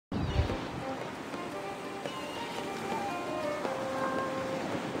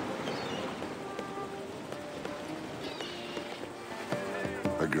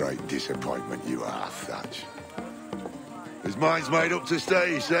great disappointment you are, Thatch. His mind's made up to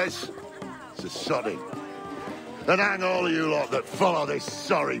stay, he says. It's a sodding. And hang all of you lot that follow this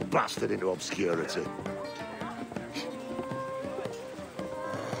sorry bastard into obscurity.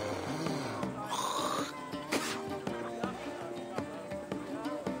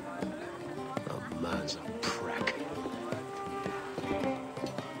 The man's a prick.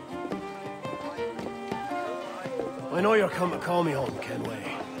 I know you're come to call me home,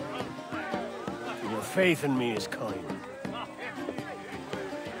 Kenway. Your faith in me is kind.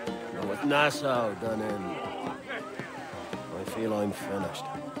 But with Nassau done in, I feel I'm finished.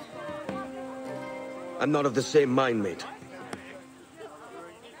 I'm not of the same mind, mate.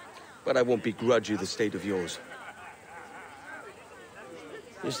 But I won't begrudge you the state of yours.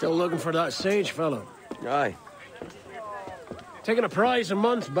 You still looking for that sage fellow? Aye. Taking a prize a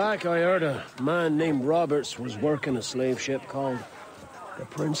month back, I heard a man named Roberts was working a slave ship called the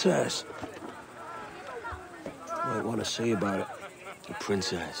Princess. Might want to see about it. The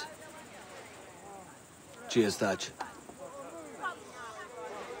Princess. Cheers, Thatch.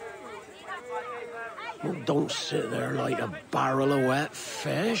 Well, don't sit there like a barrel of wet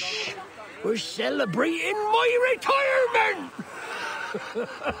fish. We're celebrating my retirement!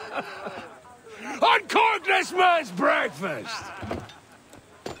 Uncork this man's breakfast!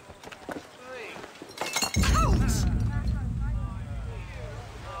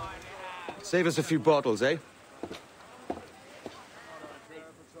 Save us a few bottles, eh?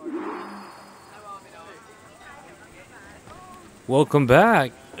 Welcome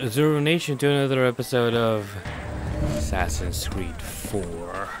back, Zero Nation, to another episode of Assassin's Creed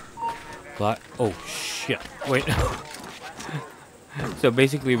 4. Oh shit! Wait. So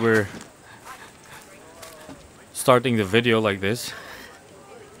basically, we're starting the video like this.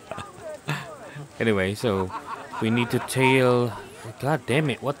 Anyway, so we need to tail. God damn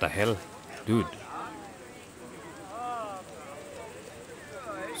it! What the hell, dude?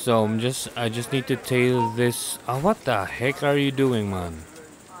 So I just need to tail this. Oh, what the heck are you doing, man?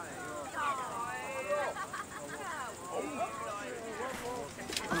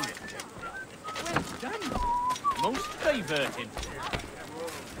 Most diverting.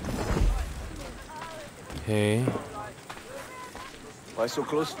 Okay. Why so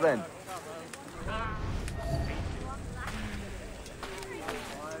close, friend?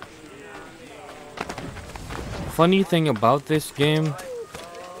 Funny thing about this game,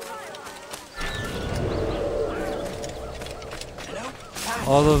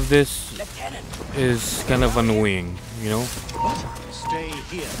 all of this is kind of annoying, you know? Stay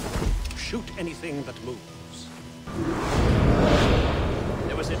here. Shoot anything that moves.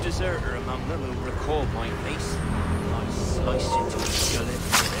 There was a deserter among them who recalled my face. I sliced into his gullet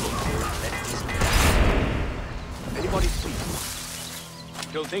and left his death. Anybody see?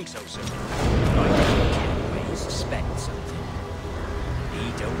 Don't think so, sir. I can't suspect something.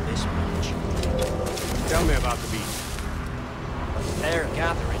 He don't this much. Tell me about the beast. A fair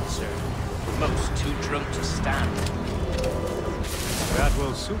gathering, sir. Most too drunk to stand. That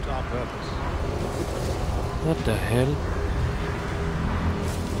will suit our purpose. What the hell?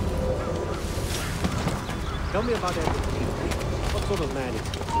 Tell me about everything. What sort of man is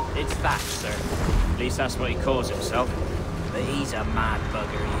he? It's that, sir. At least that's what he calls himself. But he's a mad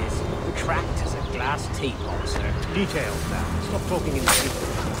bugger, he is. Cracked as a glass teapot, sir. Details now. Stop talking in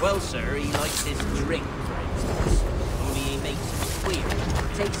secret. Well, sir, he likes his drink, for instance. Only he makes it queer.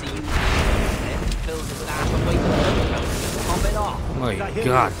 Takes a usual and fills it with half a weight of gunpowder and pop it off. Oh my Did I hear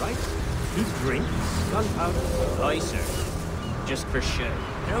god. you right? He drinks gunpowder. Aye, sir. Just for show.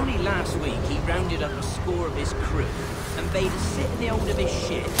 And only last week he rounded up a score of his crew and bade us sit in the hold of his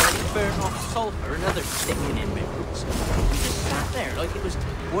ship while he burnt off sulphur and other sickening minerals. We just sat there like it was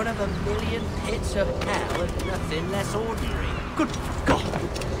one of a million pits of hell and nothing less ordinary. Good God!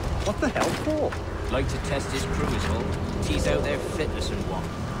 What the hell for? Like to test his crew is all. Tease out their fitness and what.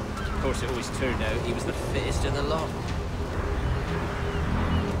 Of course, it always turned out he was the fittest of the lot.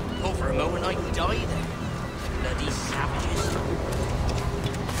 Oh, for a moment I die there. Bloody savages.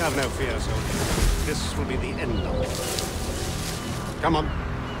 Have no fear, soldier. This will be the end of it. Come on.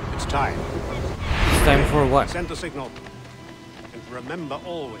 It's time. It's time for what? Send the signal. And remember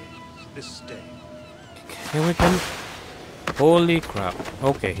always this day. Here we come. Holy crap.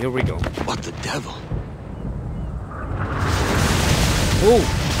 Okay, here we go. What the devil? Oh,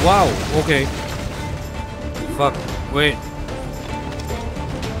 wow. Okay. Fuck. Wait.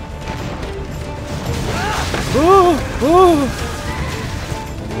 Oh, oh.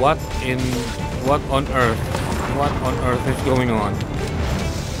 What on earth? What on earth is going on?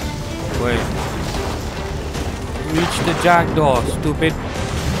 Wait. Reach the jackdaw, stupid.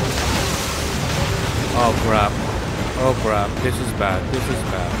 Oh crap. Oh crap. This is bad. This is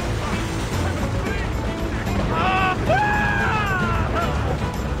bad.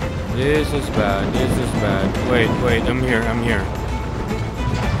 This is bad. This is bad. Wait, wait. I'm here. I'm here.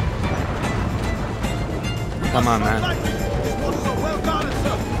 Come on, man.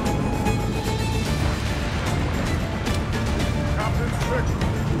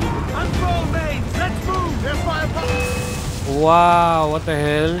 Wow, what the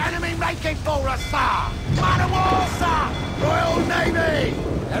hell? Enemy making for us, sir! Man of war, sir! Royal Navy!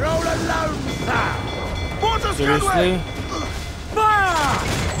 They're all alone, sir! Water Seriously? Fire!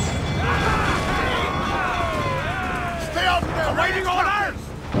 Stay on there! Awaiting orders!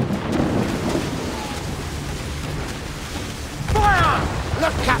 Fire!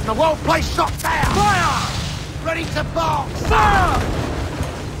 Look, Captain, the whole place shot down! Fire! Ready to box! Fire!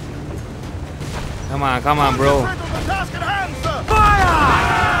 Come on, bro. Fire!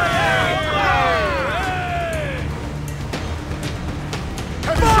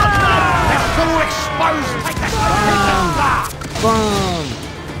 Exposed! Take the Boom!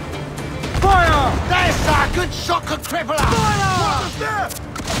 Fire! There's sir! Good shot could cripple her! Fire! What was there?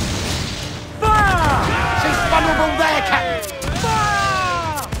 Fire! She's vulnerable there, Captain!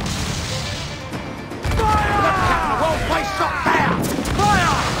 Fire! Fire! Look, Captain, the whole place shot down!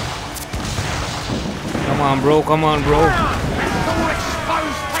 Fire! Come on, bro. Come on, bro. It's all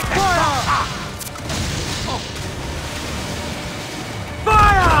exposed! Take the shots up!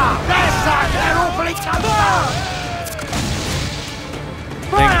 Fire! There's sir! They're awfully close!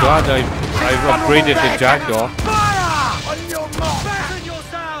 Thank God I've upgraded the jackdaw. Fire! On your mark! Fasten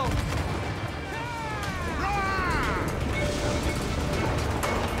yourself!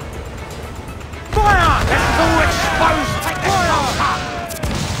 Fire! This is all exposed! Take the shots up!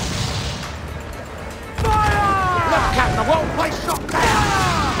 Fire! Look, Captain, the whole place shot down!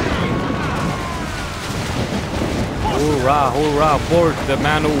 Hoorah, hoorah. Board the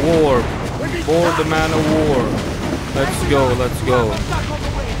man of war. Board the man of war. Let's go, let's go.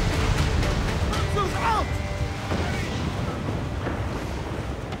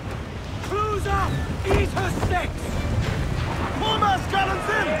 Cruise up! Eat her sticks! Foremost gallants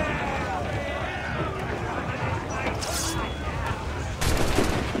in!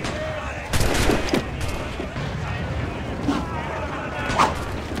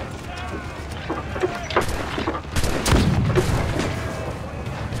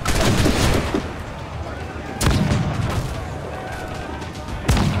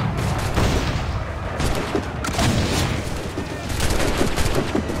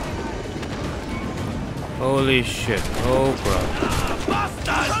 Holy shit. Oh crap.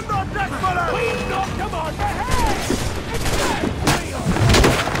 Busters! I'm not deck fuller! We knocked them on the head!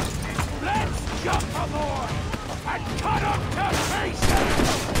 Let's jump aboard and cut up to pieces!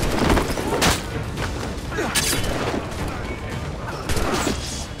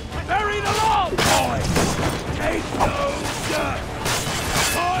 Bury the law, boys! Take no dirt!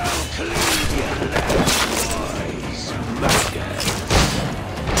 I'll clean your left, boys! Maggots!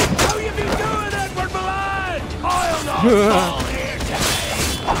 How you been doing, Edward Milan? I'll not fall here today!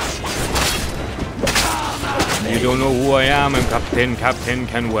 You don't know who I am, I'm Captain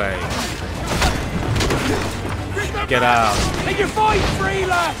Kenway. Get out. Can you fight free,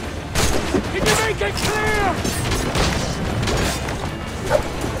 lad? Can you make it clear?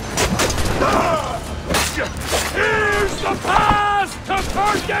 Here's the path to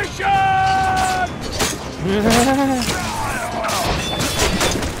perdition!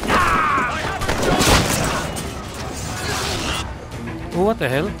 Oh, what the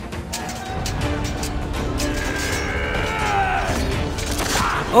hell?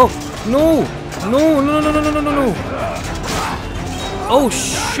 Oh, no! No, no, no, no, no, no, no, no! Oh,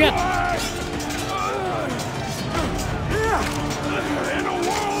 shit! In a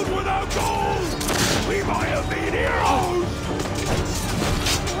world without gold, we might have been heroes!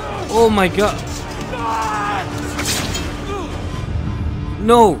 Oh my god!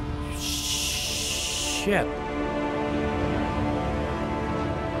 No! Shit!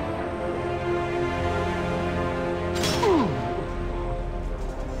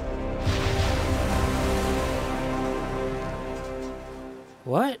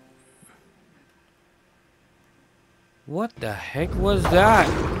 What? What the heck was that?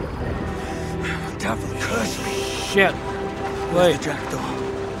 Devil, curse me. Shit! Wait, The jackdaw.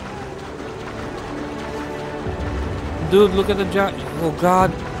 dude, look at the jack. Oh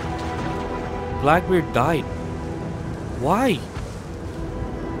god! Blackbeard died. Why?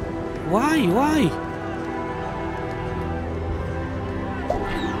 Why? Why?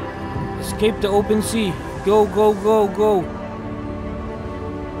 Escape the open sea. Go, go, go, go.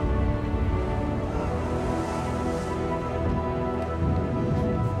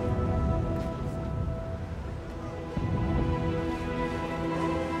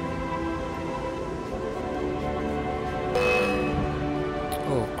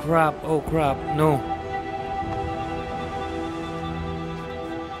 crap, oh crap, no.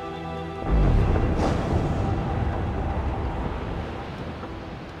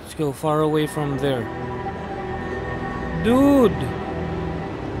 Let's go far away from there. Dude!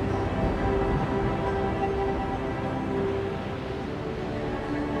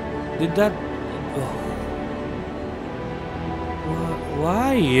 Did that... Oh.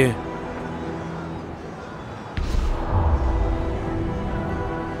 Why?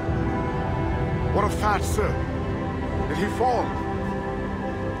 What a fat, sir. Did he fall?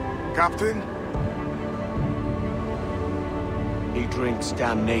 Captain? He drinks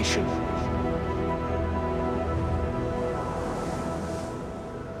damnation.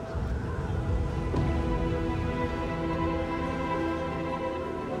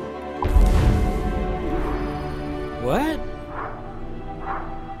 What?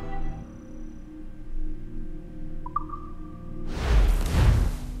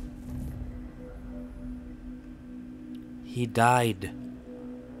 He died.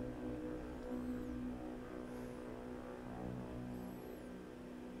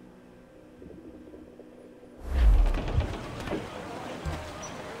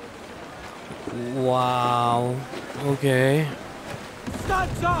 Wow. Okay.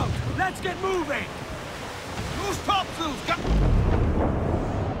 Studs out! Let's get moving! Loose topsails!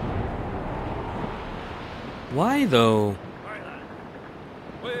 Why though?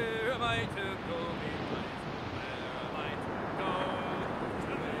 Where am I to go? Where am I to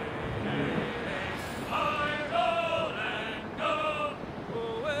go?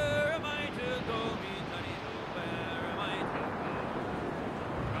 Oh, where am I to go? Where am I to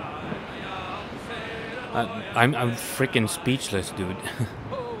go? I'm freaking speechless, dude.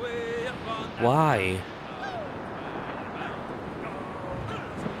 Why?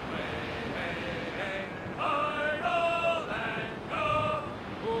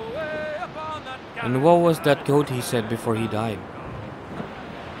 And what was that quote he said before he died?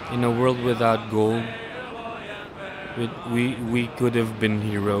 In a world without gold, we could have been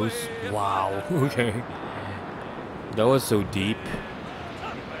heroes. Wow. Okay. That was so deep.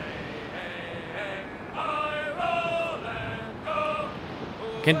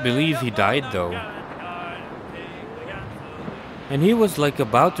 Can't believe he died though. And he was like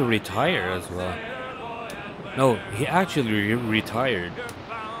about to retire as well. No, he actually retired.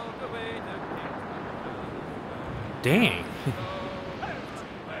 Dang.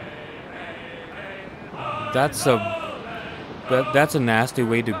 That's a nasty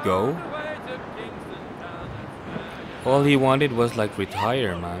way to go. All he wanted was like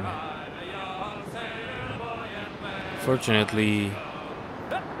retire, man. Fortunately,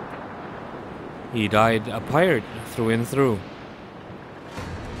 he died a pirate through and through.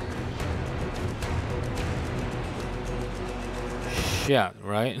 Shit,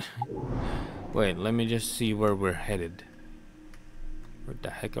 right? Wait, let me just see where we're headed. Where the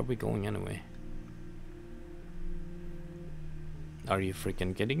heck are we going anyway? Are you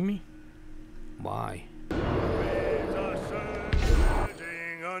freaking kidding me? Why?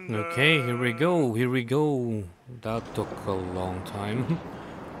 Okay, here we go, here we go. That took a long time.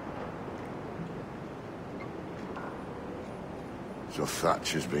 So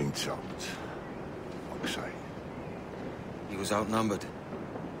Thatcher's been topped. Fuck's sake. He was outnumbered.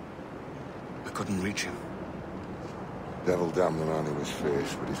 I couldn't reach him. Devil damn the man who was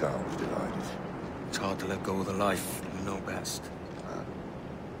fierce, but his heart was divided. It's hard to let go of the life you know best.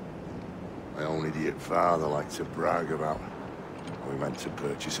 My own idiot father liked to brag about how he meant to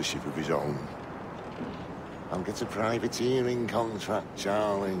purchase a ship of his own. I'll get a privateering contract,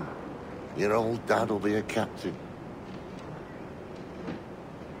 Charlie. Your old dad'll be a captain.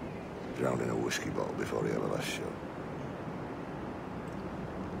 Drowned in a whiskey bottle before he ever left shore.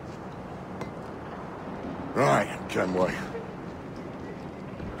 Right, Kenway.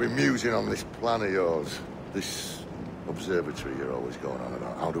 Been musing on this plan of yours. This observatory you're always going on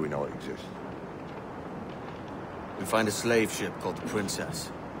about. How do we know it exists? We find a slave ship called the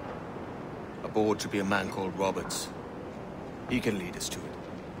Princess. Aboard should be a man called Roberts. He can lead us to it.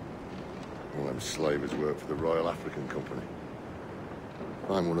 All them slavers work for the Royal African Company.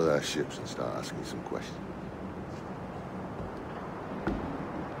 Find one of their ships and start asking some questions.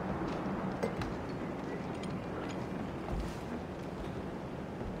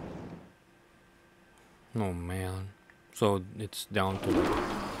 Oh man. So it's down to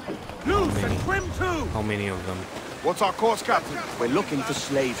Loose and trim too! how many of them? What's our course, Captain? We're looking for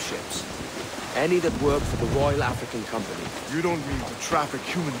slave ships. Any that work for the Royal African Company. You don't mean to traffic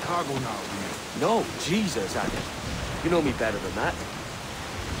human cargo now, do you? No, Jesus, Adam. You know me better than that.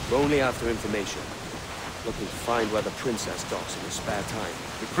 We're only after information. Looking to find where the princess docks in her spare time.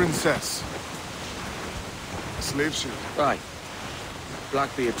 The princess. A slave ship. Right.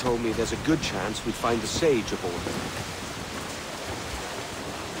 Blackbeard told me there's a good chance we'd find the sage aboard.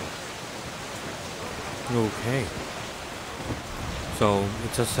 Okay. So,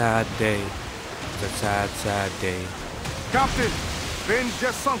 it's a sad day. It's a sad, sad day. Captain, Ben's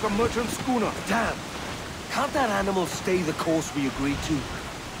just sunk a merchant schooner. Damn! Can't that animal stay the course we agreed to?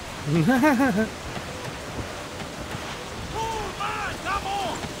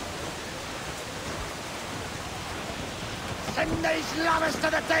 Send these lovers to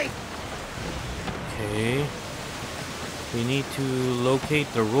the deep! Okay. We need to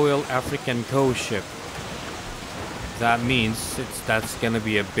locate the Royal African Coast ship. That means that's gonna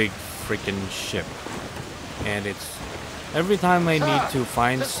be a big freaking ship. And it's... Every time I need to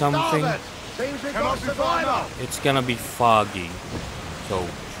find something, it's gonna be foggy. So...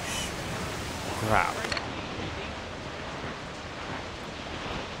 crap.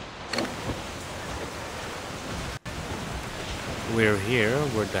 We're here.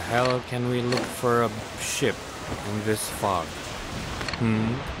 Where the hell can we look for a ship in this fog?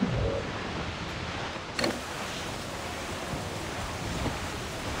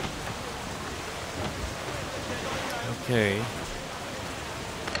 Okay.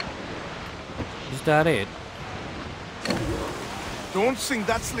 Is that it? Don't sink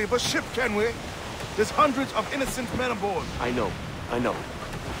that slaver ship, can we? There's hundreds of innocent men aboard. I know.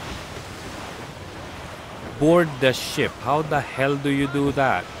 Board the ship. How the hell do you do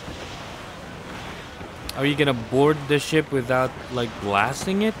that? Are you gonna board the ship without, like,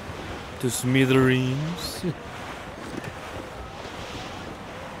 blasting it to smithereens?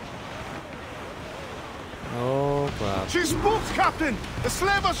 Oh, crap. She spooks, Captain! The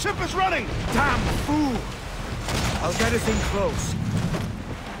slaver ship is running! Damn fool! I'll get us in close.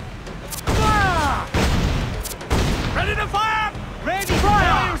 Fire! Ready to fire! Ready to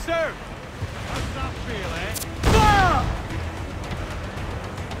fire, sir! How's that feel, eh? Fire!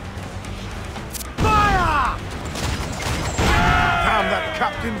 Fire! Damn that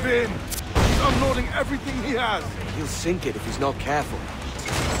Captain Vane! He's unloading everything he has. He'll sink it if he's not careful.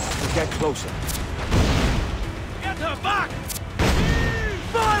 We'll get closer. Get her back!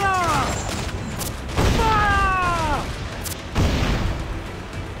 Fire! Fire!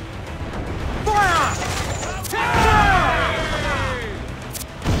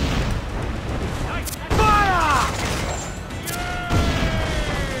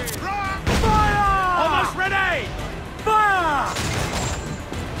 Fire! Almost ready! Fire!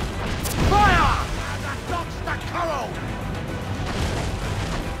 Fire! That docks the coral!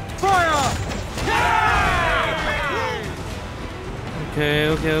 Fire! Okay.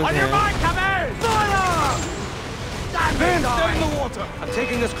 On your mark, come in! Fire! Vane, stay in the water! I'm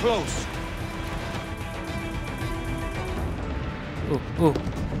taking us close. Oh.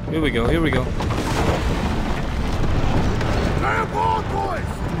 Here we go. Stay aboard, boys!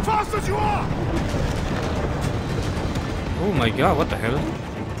 Fast as you are! Oh my god, what the hell?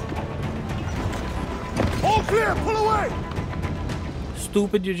 All clear, pull away!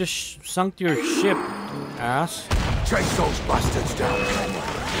 Stupid, you just sunk your ship, ass. Chase those bastards down, Kenway.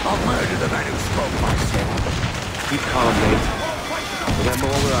 I'll murder the man who spoke my sin. Keep calm, mate. Remember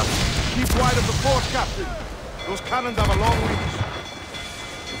what we're after. Keep wide of the fort, Captain. Those cannons have a long reach.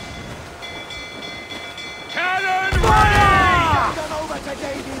 Cannon ready! Get them over to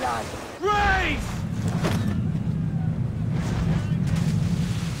Davy, lad! Race!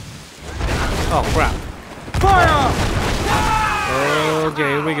 Oh crap. Fire! Okay,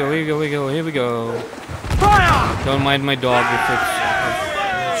 here we go. Fire! Don't mind my dog if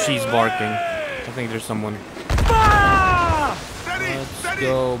she's barking. I think there's someone. Fire! Let's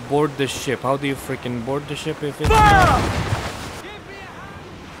go board the ship. How do you freaking board the ship if it's Fire! not?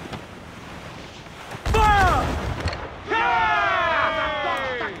 Fire!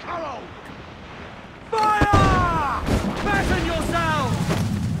 Fire! Fasten yourselves!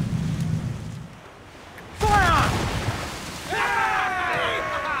 Fire!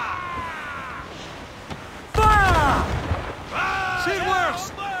 Fire! She works!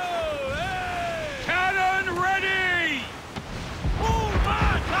 Cannon ready! Move,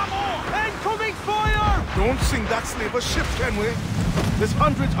 man, come on! Incoming fire! Don't sink that slaver ship, can we? There's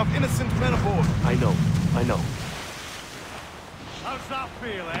hundreds of innocent men aboard. I know. How's that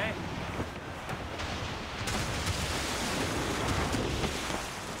feel, eh?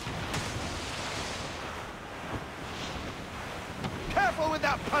 Careful with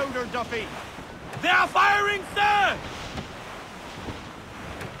that powder, Duffy! They are firing, sir!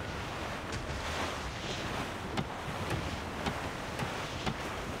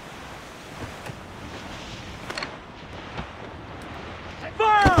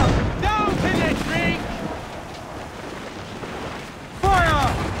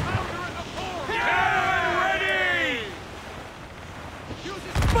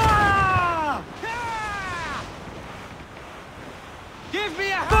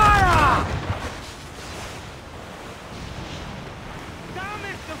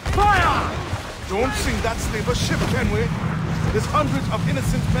 Fire! Don't sink that slaver ship, Kenway. There's hundreds of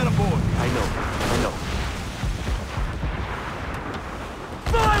innocent men aboard. I know.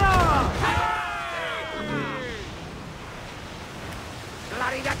 Fire!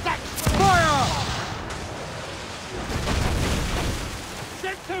 Fire!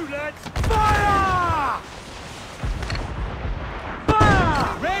 Set to, lads! Fire! Fire!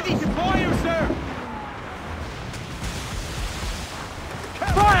 Ready to fire, sir!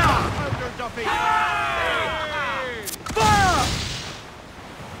 Fire! Powder, Duffy! Fire!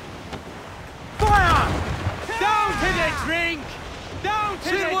 Fire! Down to the drink! Down to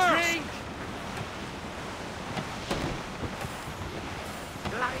the drink!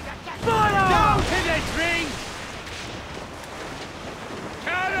 Fire! Down to the drink!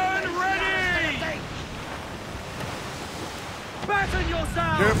 Cannon ready! Fasten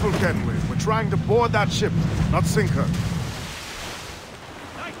yourself! Careful, Kenway. We're trying to board that ship, not sink her.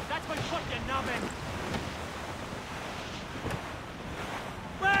 Nice, that's my foot, you nubbin!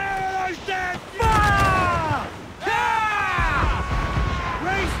 Well, I'm dead! Fire! Yeah!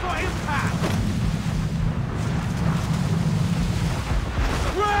 Race for impact!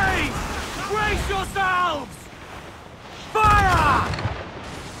 Race! Brace yourselves! Fire!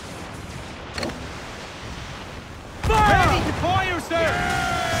 Fire! Ready to fire, sir!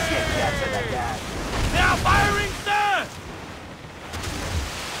 Now firing, sir!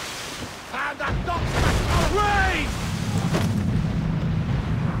 And the docks race!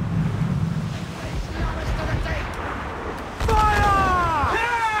 Fire!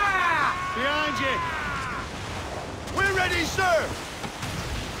 Yeah! Behind you! We're ready, sir!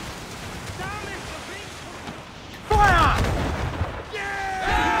 Fire!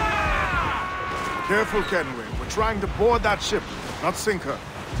 Yeah! Careful, Kenway. We're trying to board that ship, not sink her.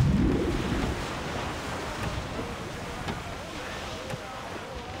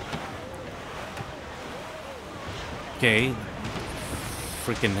 Okay.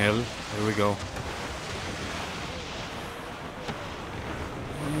 Freaking hell. Here we go.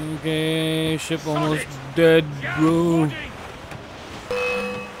 Okay, ship almost dead, bro.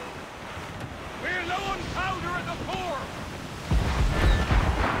 We're low on powder at the fore!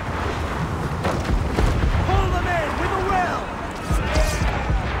 Pull them in with a will!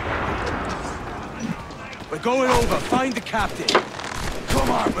 We're going over. Find the captain.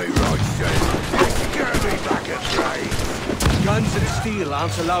 Come on, me right, get me back at trade. Guns and steel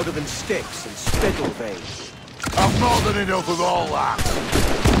answer louder than sticks and spittle veins. I've more than enough of all that.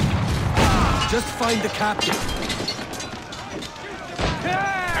 Just find the captain.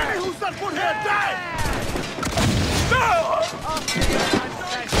 Hey, who's that foot-head? Die!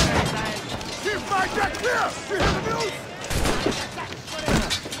 Keep my deck clear! You hear the news?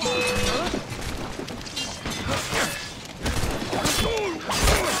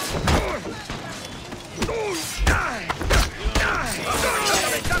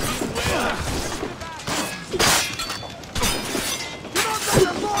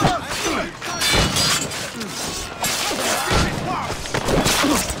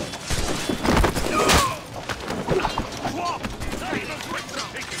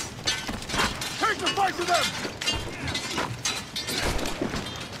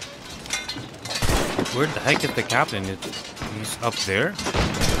 Where the heck is the captain? He's up there?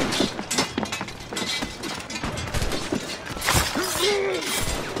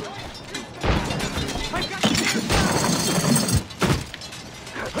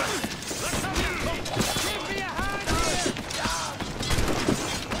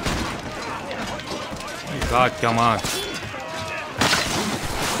 God, come on.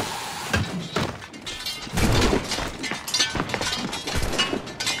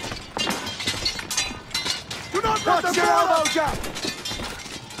 Do not let them elbow jab!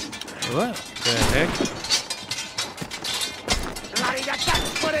 What the heck? Bloody attack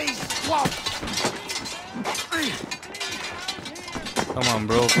for these swamps! Come on,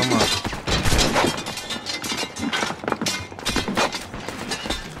 bro, come on.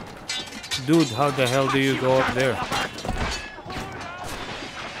 Dude, how the hell do you go up there?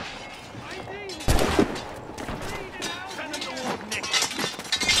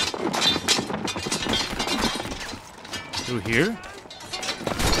 Through here?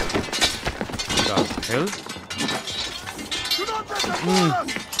 What the hell? Do not let them board us!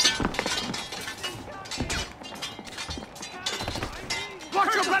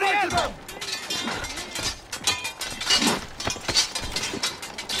 Watch your bloody elbow!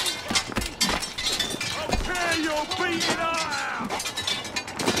 Tear your beating out!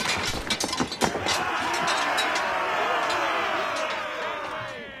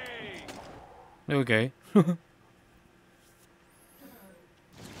 Okay.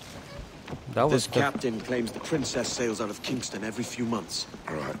 That was This captain claims the princess sails out of Kingston every few months.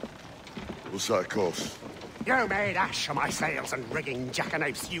 Right. We'll set a course. You made ash of my sails and rigging,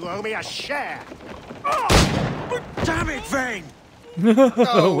 jackanapes. You owe me a share. Damn it, Vane!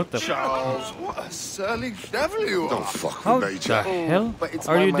 Oh, What the Charles, what a surly devil you Don't are. fuck How with me, the Jack. hell But it's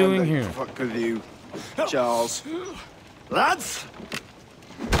are my you doing mandate here? to fuck with you, Charles. Lads!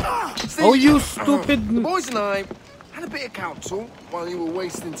 Oh, you The stupid! boys and I had a bit of counsel while you were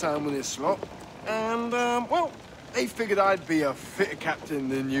wasting time with this slot. And, well, they figured I'd be a fitter captain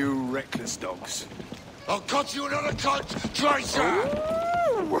than you reckless dogs. I'll cut you another cunt, traitor!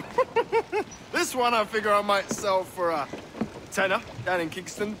 This one I figure I might sell for a tenner down in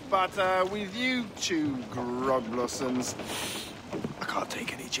Kingston, but with you two grog blossoms, I can't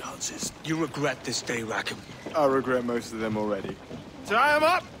take any chances. You regret this day, Rackham. I regret most of them already. Tie 'em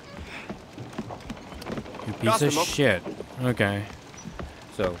up! You piece of shit. Okay.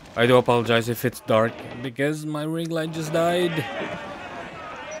 So, I do apologize if it's dark because my ring light just died.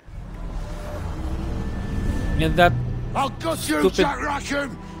 And that I'll gut you, Stupid Jack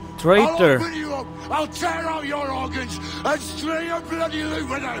Rackham! traitor. I'll open you up, I'll tear out your organs, and string a bloody loop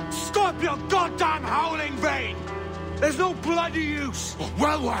with them! Stop your goddamn howling, Vane! There's no bloody use!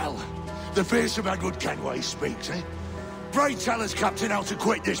 Well, well, the fearsome Edward Kenway speaks, eh? Pray tell us, Captain, how to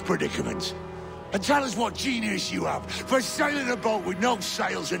quit this predicament. And tell us what genius you have for sailing a boat with no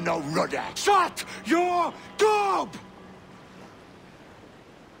sails and no rudder. Shut your gob!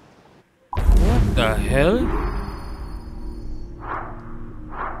 What the hell?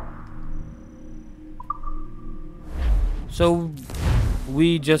 So,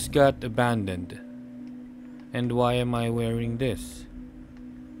 we just got abandoned. And why am I wearing this?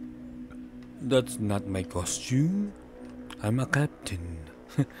 That's not my costume. I'm a captain.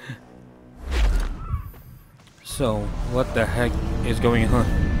 So, what the heck is going on?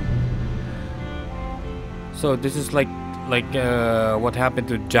 So, this is like what happened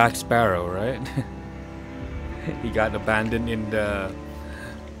to Jack Sparrow, right? He got abandoned in the...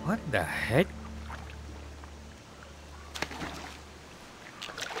 What the heck?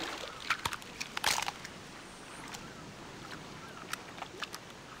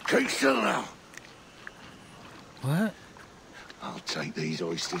 Keep still now. What? I'll take these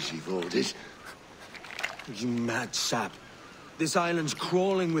oysters you've ordered. You mad sap. This island's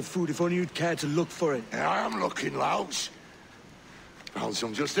crawling with food if only you'd care to look for it. Yeah, I am looking, Louts. Found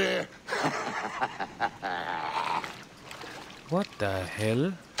some just here. What the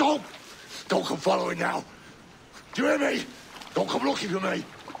hell? Don't come following now. Do you hear me? Don't come looking for me.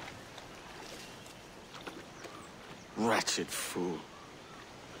 Wretched fool.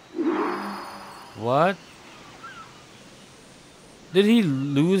 What? Did he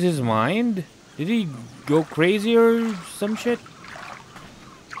lose his mind? Did he go crazy or some shit?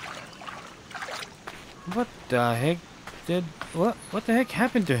 What the heck did... What the heck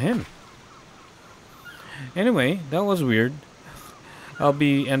happened to him? Anyway, that was weird. I'll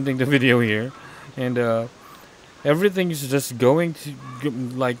be ending the video here. And, everything's just going to...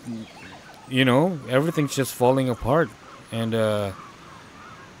 Like, you know, everything's just falling apart. And,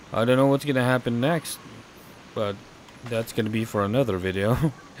 I don't know what's gonna happen next. But that's gonna be for another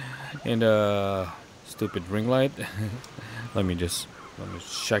video. And, stupid ring light. let me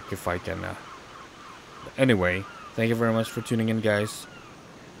check if I can, Anyway, thank you very much for tuning in, guys.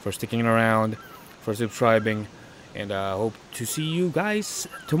 For sticking around. For subscribing. And hope to see you guys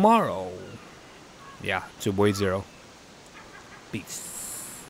tomorrow. Yeah, it's your boy Zero. Peace.